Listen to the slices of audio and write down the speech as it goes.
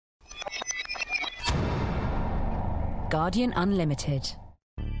Guardian Unlimited.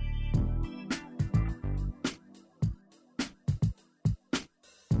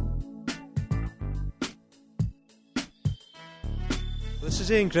 This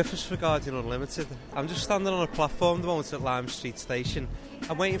is Ian Griffiths for Guardian Unlimited. I'm just standing on a platform at the moment at Lime Street Station.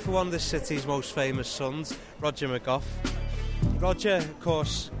 I'm waiting for one of the city's most famous sons, Roger McGough. Roger, of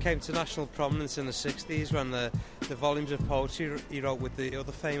course, came to national prominence in the 60s when the volumes of poetry he wrote with the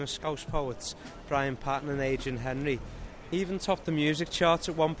other famous Scouse poets, Brian Patton and Adrian Henry. He even topped the music charts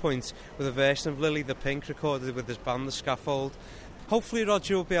at one point with a version of Lily the Pink recorded with his band The Scaffold. Hopefully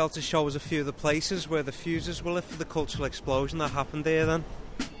Roger will be able to show us a few of the places where the fuses will lift for the cultural explosion that happened here then.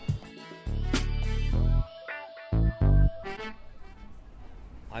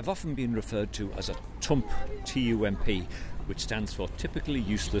 I've often been referred to as a TUMP, T-U-M-P, which stands for Typically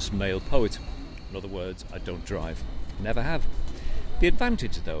Useless Male Poet. In other words, I don't drive. Never have. The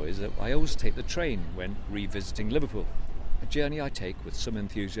advantage, though, is that I always take the train when revisiting Liverpool, a journey I take with some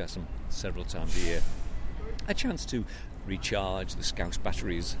enthusiasm several times a year. A chance to recharge the Scouse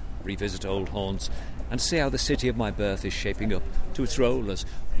batteries, revisit old haunts, and see how the city of my birth is shaping up to its role as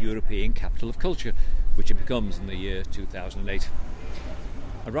European capital of culture, which it becomes in the year 2008.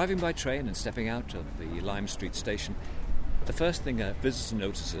 Arriving by train and stepping out of the Lime Street station, the first thing a visitor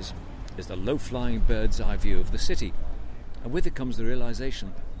notices is the low-flying bird's-eye view of the city, and with it comes the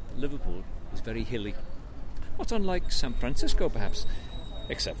realisation that Liverpool is very hilly. Not unlike San Francisco, perhaps,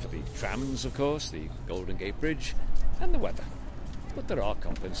 except for the trams, of course, the Golden Gate Bridge, and the weather. But there are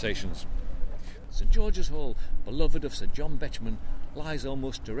compensations. St George's Hall, beloved of Sir John Betjeman, lies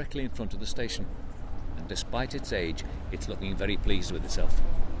almost directly in front of the station, and despite its age, it's looking very pleased with itself.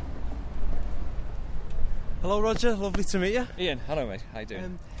 Hello Roger, lovely to meet you. Ian, hello mate, how you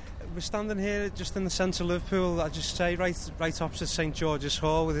doing? We're standing here just in the centre of Liverpool, I just say, right opposite St George's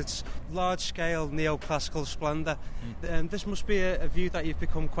Hall with its large-scale neoclassical splendour. This must be a view that you've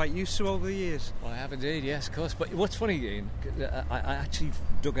become quite used to over the years. Well, I have indeed, yes, of course. But what's funny, Ian, I actually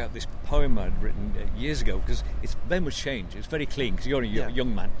dug out this poem I'd written years ago because it's very much changed. It's very clean because you're a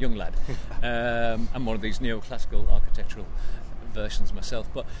young lad. I'm one of these neoclassical architectural versions myself.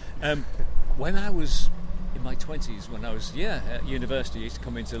 But when I was in my 20s, when I was at university, I used to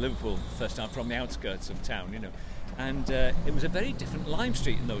come into Liverpool first time from the outskirts of town, and it was a very different Lime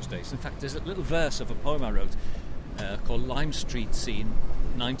Street in those days. In fact, there's a little verse of a poem I wrote called Lime Street Scene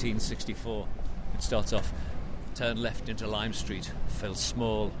 1964. It starts off, turn left into Lime Street, fell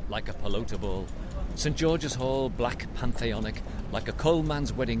small like a pelota ball. St George's Hall, black pantheonic, like a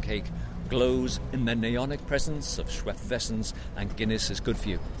coalman's wedding cake, glows in the neonic presence of Schweppes and Guinness is good for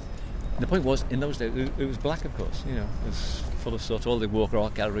you. The point was, in those days, it was black, of course. It was full of sort, all the Walker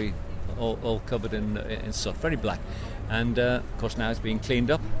Art Gallery, all covered in sort, very black. And of course, now it's being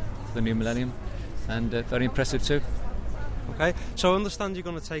cleaned up for the new millennium, and very impressive too. Okay, so I understand you're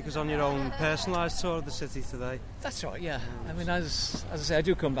going to take us on your own personalised tour of the city today. That's right, yeah. I mean, as I say, I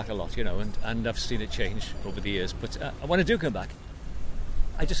do come back a lot, and I've seen it change over the years. But when I do come back,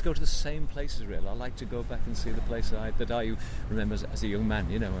 I just go to the same places, really. I like to go back and see the place that I remember as a young man,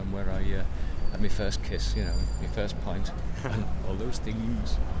 and where I had my first kiss, my first pint, and all those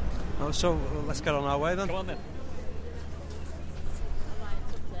things. Oh, so let's get on our way then. Come on then.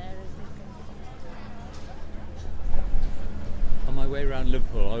 On my way around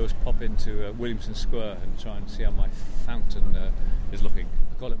Liverpool, I always pop into Williamson Square and try and see how my fountain is looking.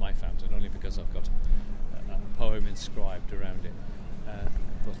 I call it my fountain only because I've got a poem inscribed around it.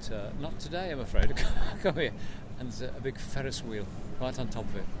 But not today, I'm afraid. I come here and there's a big Ferris wheel right on top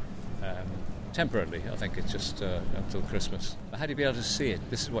of it. Temporarily, I think it's just until Christmas. But had you been able to see it,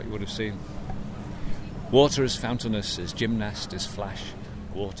 this is what you would have seen. Water is fountainous, is gymnast, is flash.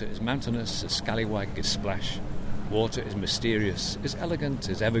 Water is mountainous, is scallywag, is splash. Water is mysterious, is elegant,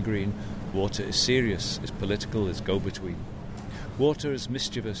 is evergreen. Water is serious, is political, is go-between. Water is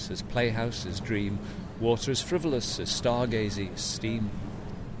mischievous, is playhouse, is dream. Water is frivolous, is stargazy, is steam.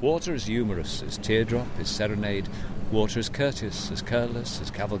 Water is humorous, is teardrop, is serenade. Water is courteous, is careless,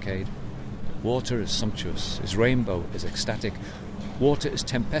 is cavalcade. Water is sumptuous, is rainbow, is ecstatic. Water is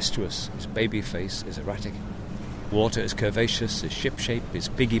tempestuous, is babyface, is erratic. Water is curvaceous, is shipshape, is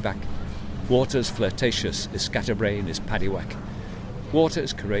piggyback. Water is flirtatious, is scatterbrain, is paddywhack. Water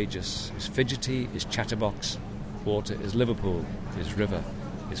is courageous, is fidgety, is chatterbox. Water is Liverpool, is river,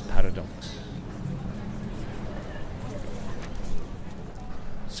 is paradox.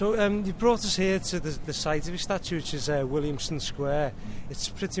 So you brought us here to the site of your statue, which is Williamson Square. It's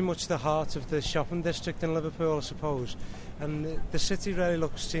pretty much the heart of the shopping district in Liverpool, I suppose. And the city really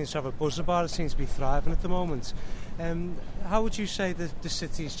seems to have a buzz about it, seems to be thriving at the moment. How would you say that the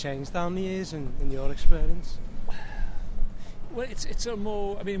city's changed down the years in your experience? Well, it's a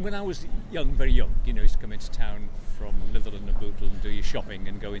more. I mean, when I was young, very young, you know, I used to come into town from Litherland and Bootle and do your shopping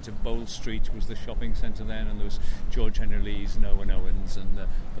and go into Bowl Street was the shopping centre then, and there was George Henry Lee's and Owen Owens and the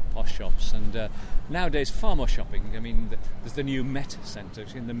posh shops. And nowadays, far more shopping. I mean, there's the new Met Centre.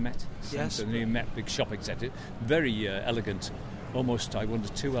 You've seen the Met Centre, yes, the new Met big shopping centre. Very elegant, almost, I wonder,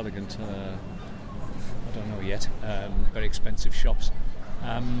 too elegant. I don't know yet. Very expensive shops.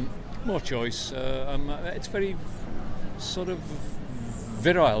 More choice. It's very sort of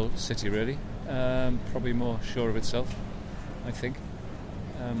virile city, really. Probably more sure of itself, I think.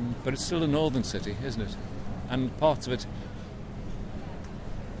 But it's still a northern city, isn't it? And parts of it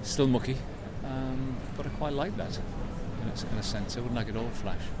still mucky. But I quite like that, in a sense. I wouldn't like it all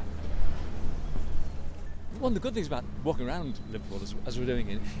flash. One of the good things about walking around Liverpool, as we're doing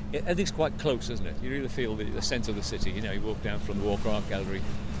it, everything's quite close, isn't it? You really feel the sense of the city. You know, you walk down from the Walker Art Gallery,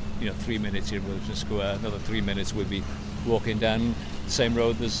 3 minutes you're in Williamson Square, another 3 minutes we'll be walking down the same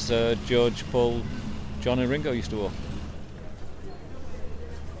road as George, Paul, John and Ringo used to walk.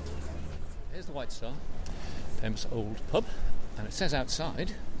 Here's the White Star, famous old pub, and it says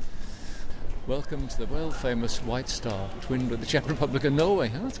outside, "Welcome to the world-famous White Star, twinned with the Czech Republic and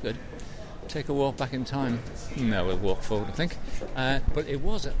Norway." Oh, that's good. Take a walk back in time. No, we'll walk forward, I think. But it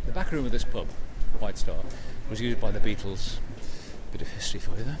was at the back room of this pub, White Star, was used by the Beatles. Bit of history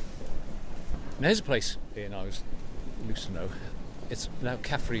for you there. And here's a place, Ian, I was used to know. It's now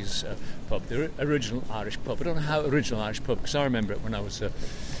Caffrey's pub, the original Irish pub. I don't know how original Irish pub, because I remember it when I was in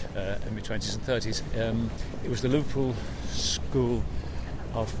my 20s and 30s. It was the Liverpool School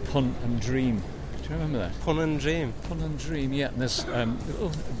of Pun and Dream. Do you remember that? Pun and Dream. Pun and Dream, yeah. And there's a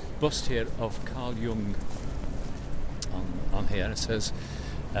little bust here of Carl Jung on here, and it says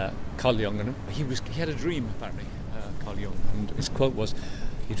Carl Jung, and he had a dream apparently, Carl Jung, and his quote was,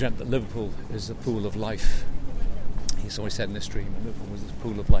 he dreamt that Liverpool is the pool of life. He's always said in this dream, and Liverpool was this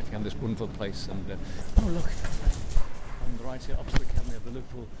pool of life, and this wonderful place. And oh look, on the right here, opposite the Academy of the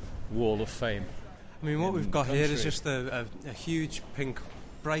Liverpool Wall of Fame. I mean, what we've got here is just a huge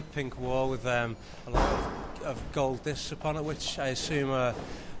bright pink wall with a lot of gold discs upon it, which I assume are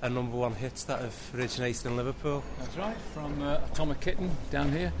number one hits that have originated in Liverpool. That's right, from Atomic Kitten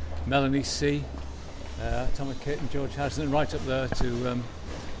down here, Melanie C, Atomic Kitten, George Harrison, and right up there to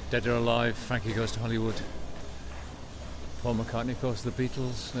Dead or Alive, Frankie Goes to Hollywood, Paul McCartney, of course, the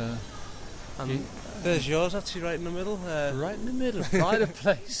Beatles. And there's yours actually right in the middle. Right in the middle, Pride of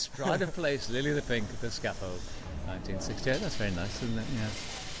Place, Lily the Pink at the Scaffold, 1968. That's very nice, isn't it?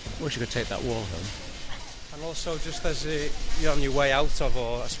 Yeah. Wish you could take that wall home. And also, just as you're on your way out of,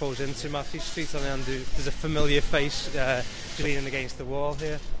 or I suppose into Matthew Street on the end, there's a familiar face leaning against the wall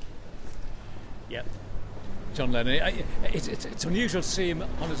here. Yep. John Lennon. It's unusual to see him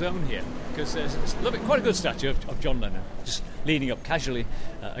on his own here, because there's quite a good statue of John Lennon just leaning up casually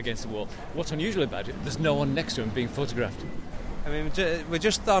against the wall. What's unusual about it, there's no one next to him being photographed. I mean, we're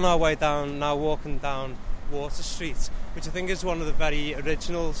just on our way down now, walking down Water Street, which I think is one of the very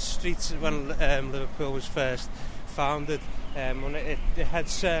original streets when Liverpool was first founded. When it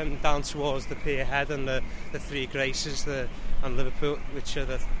heads down towards the Pier Head and the Three Graces and Liverpool, which are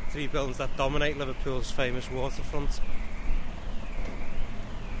the three buildings that dominate Liverpool's famous waterfront.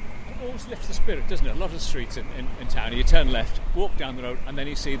 It always lifts the spirit, doesn't it? A lot of streets in town, you turn left, walk down the road, and then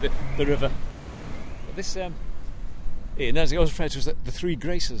you see the river. This, Ian, as I was referred to as the Three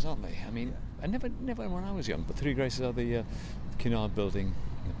Graces, aren't they? I mean, I never when I was young, but Three Graces are the Cunard building,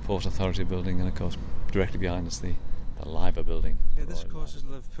 the Port Authority building, and of course, directly behind us, the Liver building. Yeah, this of course is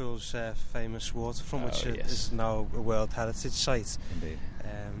Liverpool's famous waterfront, which is now a World Heritage Site. Indeed.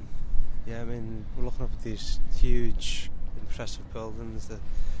 I mean, we're looking up at these huge, impressive buildings that,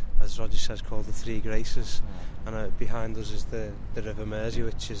 as Roger says, called the Three Graces, and behind us is the River Mersey,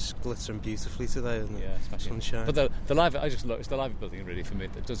 which is glittering beautifully today, isn't it? Yeah, sunshine. But the Liver, I just look, it's the Liver building really for me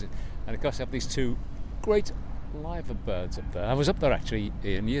that does it, and of course I have these two great liver birds up there. I was up there actually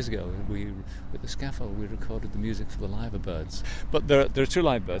years ago. With the Scaffold, we recorded the music for the liver birds. But there are two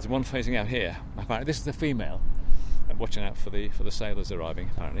live birds, one facing out here. Apparently, this is the female, watching out for the sailors arriving.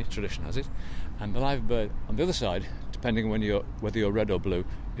 Apparently, tradition has it. And the live bird on the other side, depending on whether you're red or blue,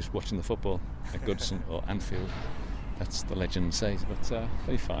 is watching the football at Goodison or Anfield. That's the legend says. But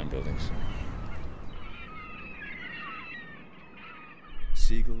very fine buildings.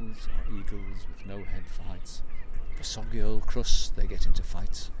 Seagulls are eagles with no head fights. For soggy old crusts they get into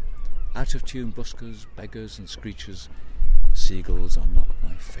fights. Out of tune buskers, beggars and screechers, seagulls are not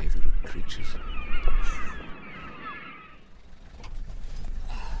my favourite creatures.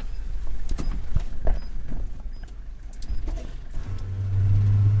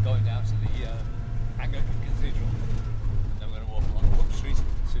 Going down to the Anglican Cathedral. Then we're going to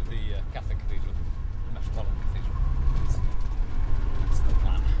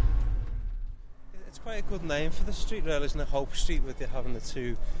good name for the street, really, isn't it? Hope Street, with you having the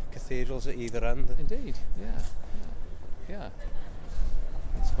two cathedrals at either end. Indeed, yeah.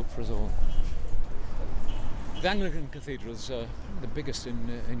 Let's hope for us all. The Anglican cathedrals are the biggest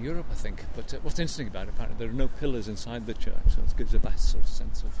in Europe, I think. But what's interesting about it, apparently, there are no pillars inside the church, so it gives a vast sort of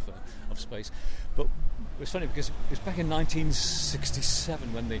sense of space. But it was funny because it was back in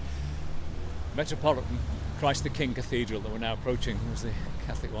 1967 when the Metropolitan Christ the King Cathedral that we're now approaching, was the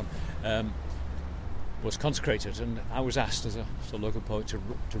Catholic one, was consecrated, and I was asked as a local poet to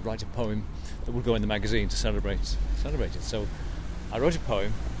write a poem that would go in the magazine to celebrate it. So I wrote a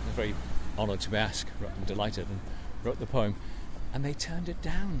poem. I was very honoured to be asked, and delighted, and wrote the poem, and they turned it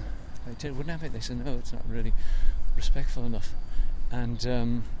down. They wouldn't have it. They said, no, it's not really respectful enough. And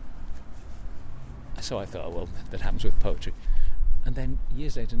so I thought, well, that happens with poetry. And then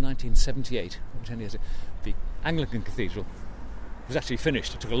years later, 1978, 10 years later, the Anglican Cathedral was actually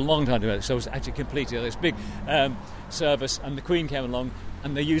finished. It took a long time to do it, so it was actually completed. This big service, and the Queen came along,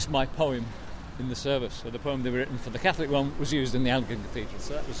 and they used my poem in the service. So the poem they were written for the Catholic one was used in the Anglican Cathedral.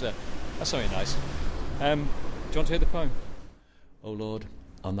 So that's something nice. Do you want to hear the poem? O Lord,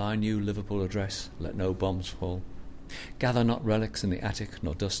 on thy new Liverpool address, let no bombs fall. Gather not relics in the attic,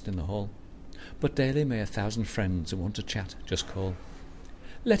 nor dust in the hall. But daily may 1,000 friends who want to chat just call.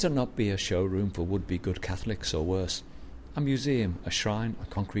 Let it not be a showroom for would-be good Catholics or worse, a museum, a shrine, a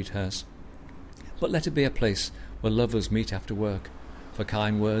concrete hearse. But let it be a place where lovers meet after work for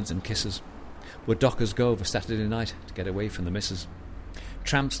kind words and kisses, where dockers go for Saturday night to get away from the missus.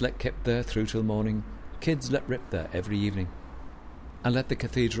 Tramps let keep there through till morning, kids let rip there every evening. And let the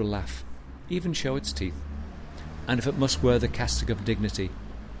cathedral laugh, even show its teeth. And if it must wear the cassock of dignity,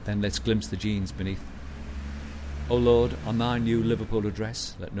 then let's glimpse the jeans beneath. O Lord, on thy new Liverpool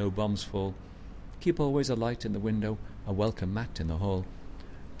address, let no bombs fall. Keep always a light in the window, a welcome mat in the hall,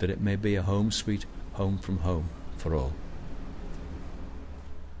 that it may be a home sweet home from home for all.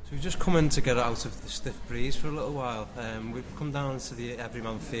 So we've just come in to get out of the stiff breeze for a little while. We've come down to the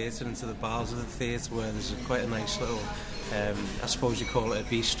Everyman Theatre, into the bars of the theatre, where there's quite a nice little, I suppose you call it a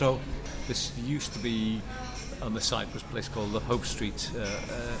bistro. This used to be, on the site, was a place called the Hope Street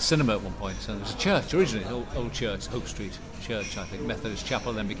Cinema at one point. So there was a church originally, an old church, Hope Street Church, I think, Methodist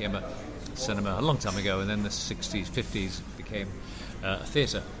Chapel, then became a cinema a long time ago, and then the 60s, 50s became a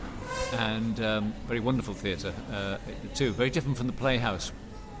theatre, and very wonderful theatre too, very different from the Playhouse,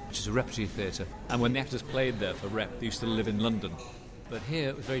 which is a repertory theatre. And when the actors played there for rep, they used to live in London. But here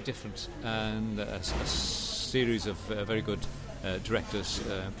it was very different, and a series of very good directors,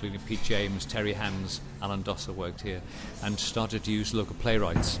 including Pete James, Terry Hands, Alan Dosser worked here, and started to use local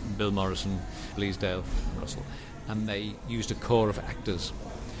playwrights, Bill Morrison, Bleasdale, Russell, and they used a core of actors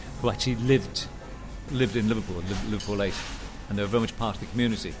who actually lived in Liverpool, Liverpool 8, and they were very much part of the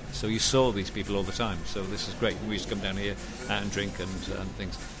community. So you saw these people all the time. So this is great. We used to come down here and drink and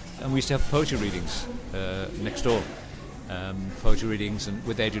things. And we used to have poetry readings next door. Poetry readings, and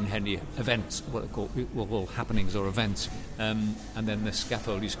with Adrian Henry, events, what we call happenings or events, and then the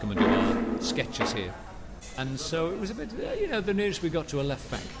scaffold used to come and do our sketches here. And so it was a bit, the nearest we got to a left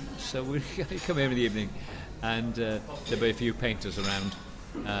back. So we come here in the evening, and there'd be a few painters around,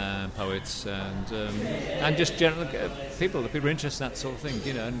 poets, and just general people were interested in that sort of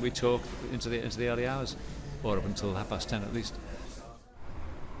thing, and we talked into the early hours, or up until 10:30 at least.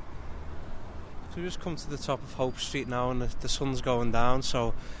 So we've just come to the top of Hope Street now, and the sun's going down,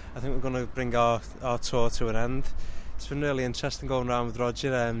 so I think we're going to bring our tour to an end. It's been really interesting going around with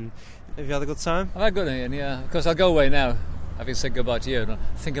Roger. Have you had a good time? I've had a good time, yeah. Of course, I'll go away now, having said goodbye to you, and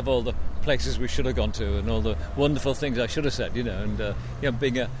think of all the places we should have gone to, and all the wonderful things I should have said, and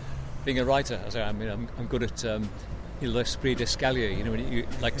being a writer, as I am, I'm good at l'esprit d'escalier, when you,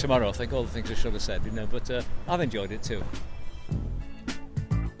 like tomorrow, I think all the things I should have said, but I've enjoyed it too.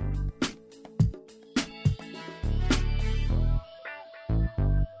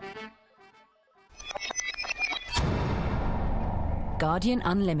 Guardian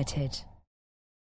Unlimited.